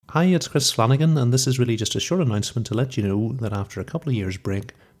Hi, it's Chris Flanagan, and this is really just a short announcement to let you know that after a couple of years'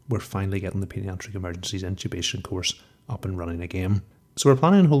 break, we're finally getting the Paediatric Emergencies Intubation course up and running again. So we're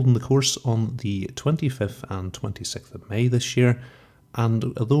planning on holding the course on the 25th and 26th of May this year,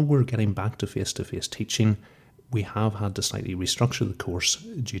 and although we're getting back to face-to-face teaching, we have had to slightly restructure the course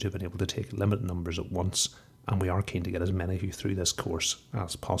due to being able to take limited numbers at once, and we are keen to get as many of you through this course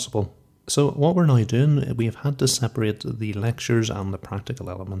as possible. So what we're now doing, we have had to separate the lectures and the practical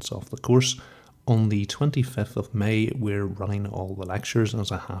elements of the course. On the 25th of May, we're running all the lectures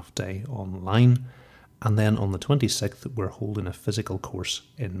as a half day online. And then on the 26th, we're holding a physical course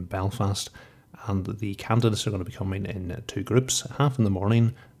in Belfast. And the candidates are going to be coming in two groups, half in the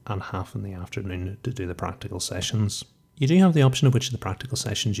morning and half in the afternoon to do the practical sessions. You do have the option of which of the practical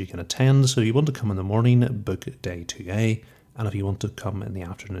sessions you can attend. So if you want to come in the morning, book day 2A. And if you want to come in the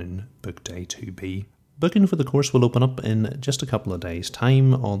afternoon, book day 2B. Booking for the course will open up in just a couple of days'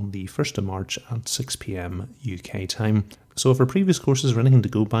 time on the 1st of March at 6 p.m. UK time. So for previous courses or anything to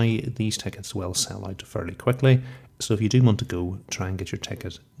go by, these tickets will sell out fairly quickly. So if you do want to go, try and get your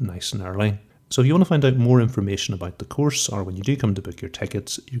ticket nice and early. So if you want to find out more information about the course, or when you do come to book your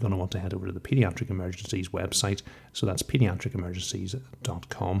tickets, you're going to want to head over to the Paediatric Emergencies website. So that's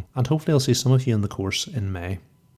paediatricemergencies.com. And hopefully I'll see some of you in the course in May.